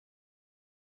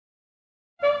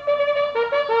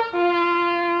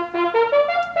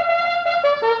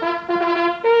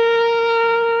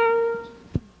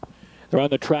They're on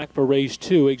the track for race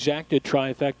 2, exacted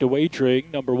trifecta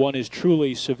wagering. Number 1 is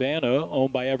Truly Savannah,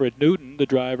 owned by Everett Newton, the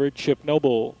driver Chip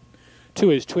Noble. 2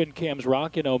 is Twin Cam's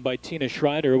Rocket, owned by Tina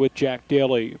Schreider with Jack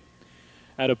Daly.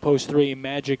 Out of post 3,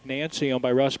 Magic Nancy, owned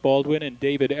by Russ Baldwin and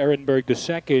David Ehrenberg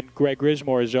II. Greg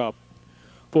Grismore is up.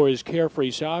 4 is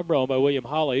Carefree Sabra, owned by William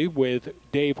Holly with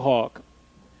Dave Hawk.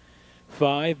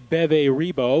 5, Beve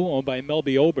Rebo, owned by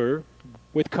Melby Ober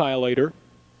with Kyle Ader.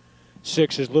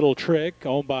 6 is Little Trick,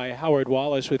 owned by Howard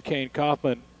Wallace with Kane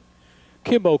Kaufman.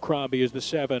 Kimbo Crombie is the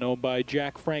 7, owned by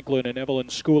Jack Franklin and Evelyn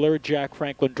Schooler. Jack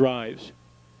Franklin drives.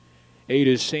 8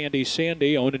 is Sandy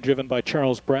Sandy, owned and driven by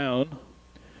Charles Brown.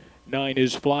 9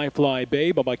 is Fly Fly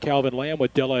Babe, owned by Calvin Lamb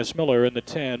with Del S. Miller. And the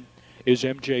 10 is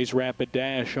MJ's Rapid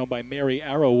Dash, owned by Mary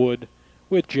Arrowwood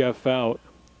with Jeff Fout.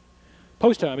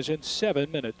 Post time is in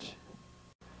 7 minutes.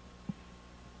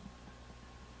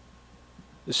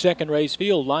 The second race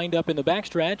field lined up in the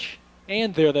backstretch,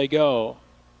 and there they go.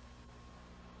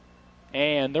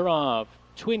 And they're off.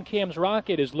 Twin Cam's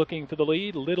Rocket is looking for the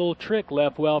lead. Little Trick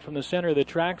left well from the center of the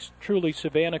tracks. Truly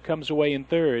Savannah comes away in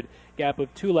third. Gap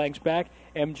of 2 lengths back.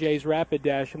 MJ's Rapid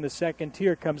Dash from the second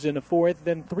tier comes into fourth.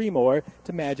 Then 3 more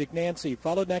to Magic Nancy.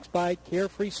 Followed next by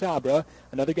Carefree Sabra.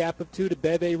 Another gap of 2 to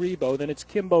Beve Rebo. Then it's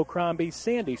Kimbo Crombie,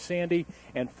 Sandy Sandy,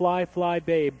 and Fly Fly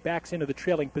Babe backs into the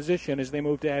trailing position as they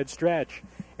move to head stretch.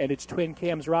 And it's Twin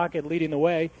Cam's Rocket leading the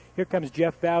way. Here comes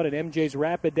Jeff Fout and MJ's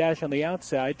Rapid Dash on the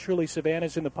outside. Truly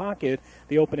Savannah's in the pocket.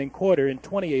 The opening quarter in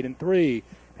 28-3.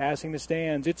 Passing the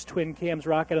stands, it's Twin Cam's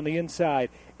Rocket on the inside.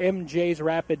 MJ's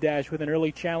Rapid Dash with an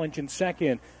early challenge in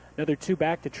second. Another 2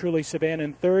 back to Truly Savannah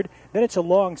in third. Then it's a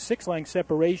long 6-length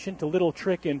separation to Little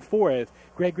Trick in fourth.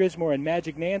 Greg Grismore and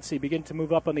Magic Nancy begin to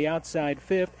move up on the outside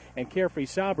fifth, and Carefree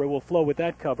Sabra will flow with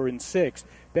that cover in sixth.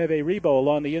 Beve Rebo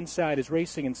along the inside is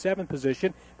racing in seventh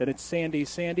position. Then it's Sandy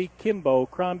Sandy. Kimbo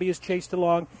Crombie is chased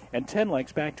along, and 10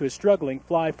 lengths back to a struggling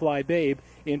Fly Fly Babe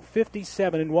in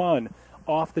 57-1.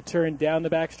 Off the turn, down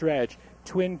the backstretch.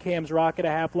 Twin Cam's Rocket a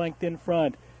half length in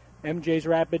front. MJ's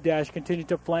Rapid Dash continues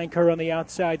to flank her on the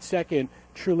outside second.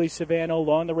 Truly Savannah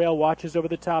along the rail watches over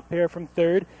the top pair from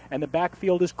third, and the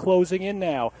backfield is closing in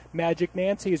now. Magic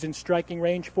Nancy is in striking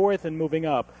range fourth and moving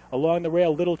up. Along the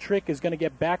rail, Little Trick is going to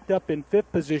get backed up in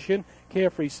fifth position.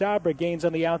 Carefree Sabra gains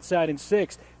on the outside in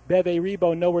sixth. Beve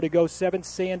Rebo nowhere to go seventh.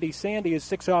 Sandy Sandy is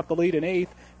 6 off the lead in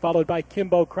eighth, followed by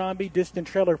Kimbo Crombie. Distant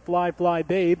trailer Fly Fly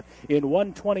Babe in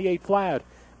 128 flat.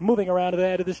 Moving around to the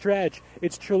head of the stretch,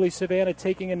 it's Truly Savannah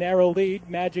taking a narrow lead.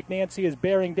 Magic Nancy is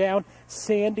bearing down.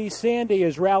 Sandy Sandy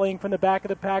is rallying from the back of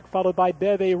the pack, followed by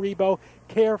Beve Rebo,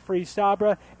 Carefree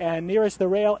Sabra, and nearest the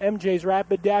rail, MJ's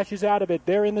Rapid Dash is out of it.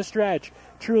 They're in the stretch.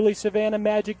 Truly Savannah,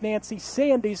 Magic Nancy,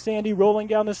 Sandy Sandy rolling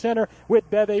down the center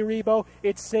with Beve Rebo.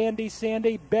 It's Sandy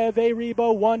Sandy, Beve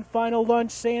Rebo, one final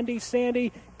lunge. Sandy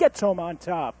Sandy gets home on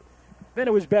top. Then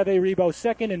it was Beve Rebo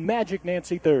second and Magic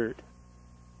Nancy third.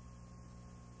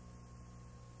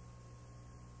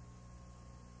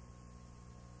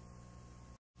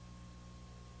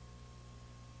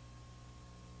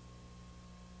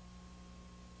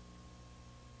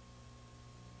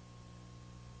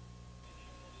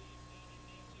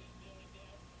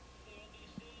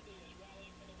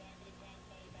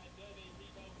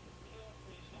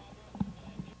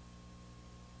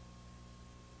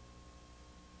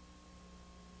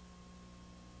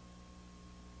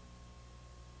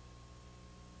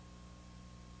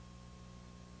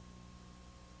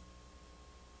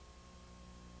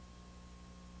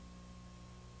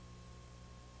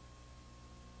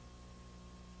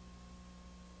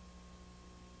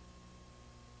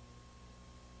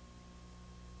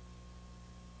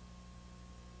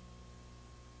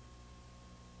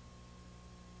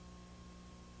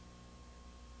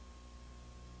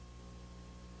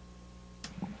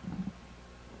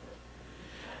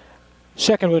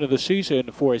 Second win of the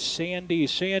season for Sandy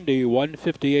Sandy,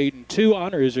 158-2.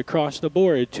 Honors across the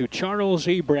board to Charles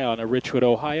E. Brown of Richwood,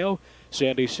 Ohio.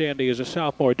 Sandy Sandy is a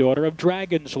sophomore daughter of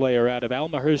Dragon's Lair out of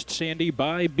Almahurst. Sandy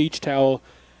by Beach Towel.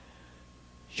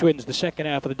 She wins the second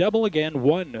half of the double again,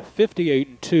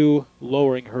 158-2,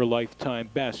 lowering her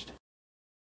lifetime best.